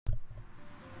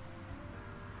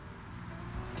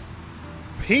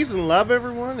Peace and love,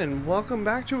 everyone, and welcome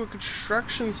back to a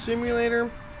construction simulator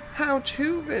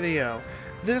how-to video.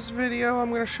 This video I'm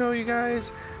going to show you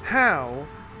guys how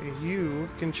you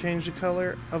can change the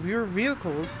color of your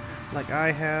vehicles like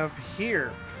I have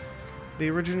here. The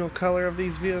original color of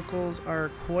these vehicles are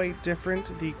quite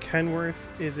different. The Kenworth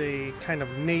is a kind of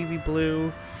navy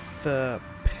blue. The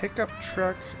pickup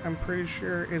truck, I'm pretty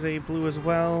sure, is a blue as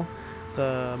well.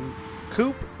 The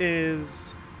coupe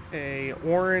is a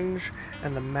orange,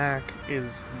 and the Mac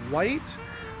is white.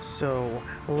 So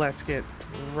let's get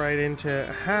right into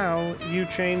how you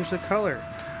change the color.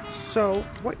 So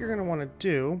what you're going to want to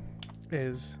do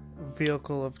is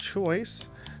vehicle of choice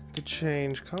to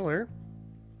change color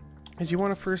is you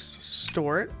want to first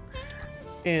store it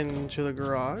into the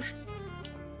garage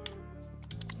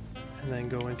and then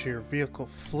go into your vehicle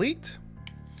fleet.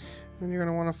 Then you're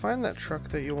going to want to find that truck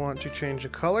that you want to change the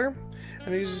color.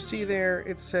 And as you see there,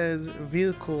 it says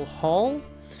vehicle haul.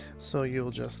 So you'll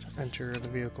just enter the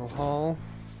vehicle haul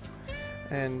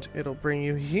and it'll bring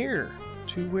you here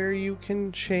to where you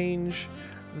can change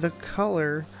the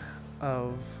color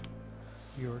of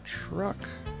your truck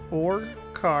or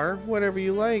car, whatever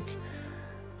you like.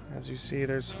 As you see,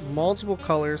 there's multiple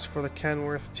colors for the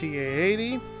Kenworth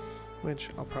TA80, which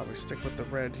I'll probably stick with the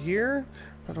red here,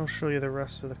 but I'll show you the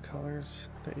rest of the colors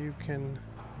that you can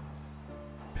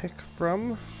pick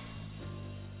from.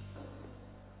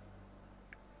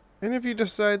 And if you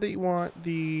decide that you want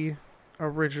the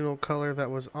original color that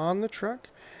was on the truck,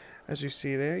 as you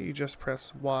see there, you just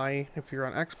press Y if you're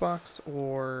on Xbox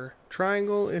or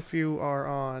triangle if you are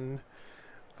on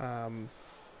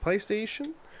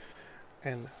PlayStation.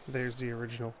 And there's the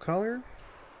original color.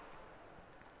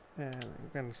 And I'm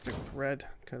going to stick with red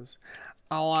because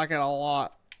I like it a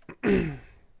lot. And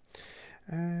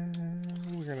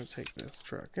we're going to take this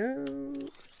truck out,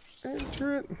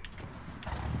 enter it.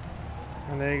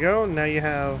 And there you go. Now you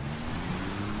have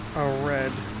a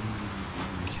red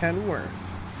Kenworth,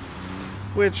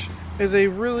 which is a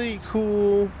really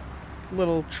cool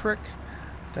little trick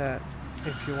that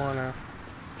if you want to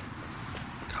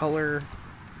color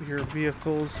your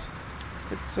vehicles,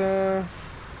 it's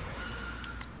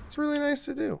really nice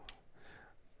to do.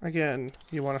 Again,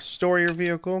 you want to store your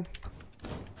vehicle,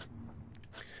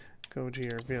 go to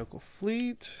your vehicle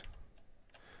fleet,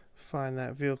 find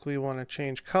that vehicle you want to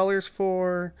change colors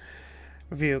for,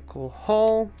 vehicle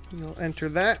haul, you'll enter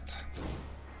that,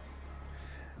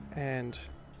 and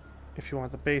if you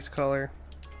want the base color,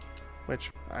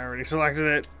 which I already selected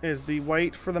it, is the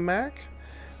white for the Mac.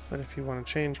 But if you want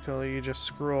to change color, you just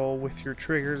scroll with your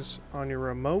triggers on your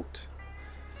remote.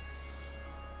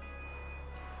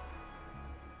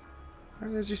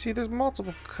 And as you see, there's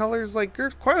multiple colors, like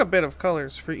there's quite a bit of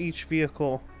colors for each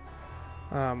vehicle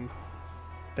that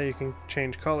you can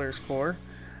change colors for.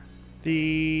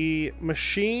 The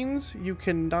machines, you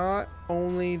cannot,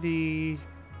 only the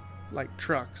like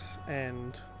trucks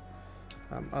and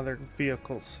other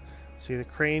vehicles. See, the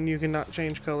crane you cannot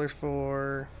change colors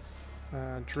for.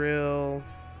 Drill,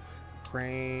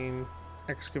 crane,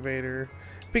 excavator,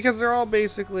 because they're all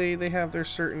basically, they have their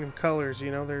certain colors.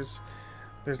 You know, there's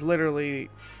literally,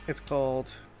 it's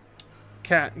called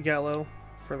cat yellow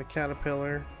for the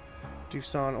Caterpillar,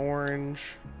 Doosan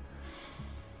orange.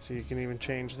 So you can even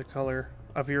change the color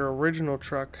of your original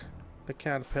truck, the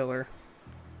Caterpillar.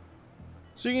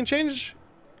 So you can change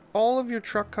all of your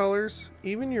truck colors,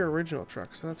 even your original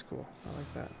truck. So that's cool. I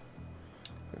like that.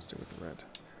 I'm gonna stick with the red.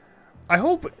 I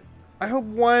hope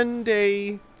one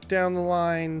day down the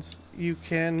lines you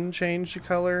can change the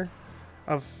color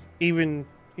of even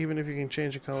if you can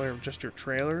change the color of just your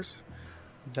trailers.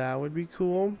 That would be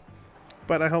cool.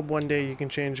 But I hope one day you can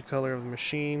change the color of the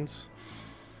machines.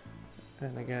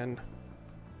 And again,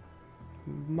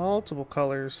 multiple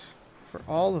colors for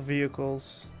all the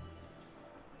vehicles,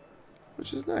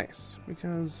 which is nice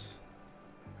because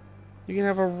you can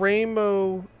have a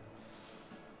rainbow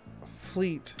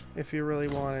fleet if you really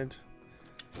wanted,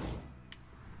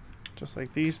 just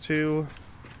like these two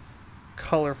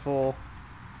colorful,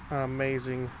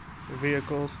 amazing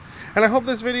vehicles. And I hope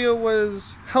this video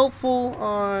was helpful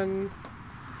on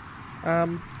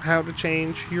how to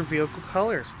change your vehicle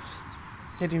colors.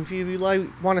 And if you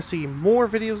want to see more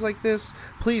videos like this,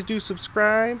 please do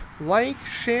subscribe, like,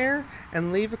 share,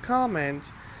 and leave a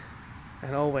comment.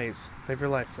 And always live your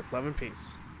life with love and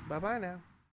peace. Bye bye now.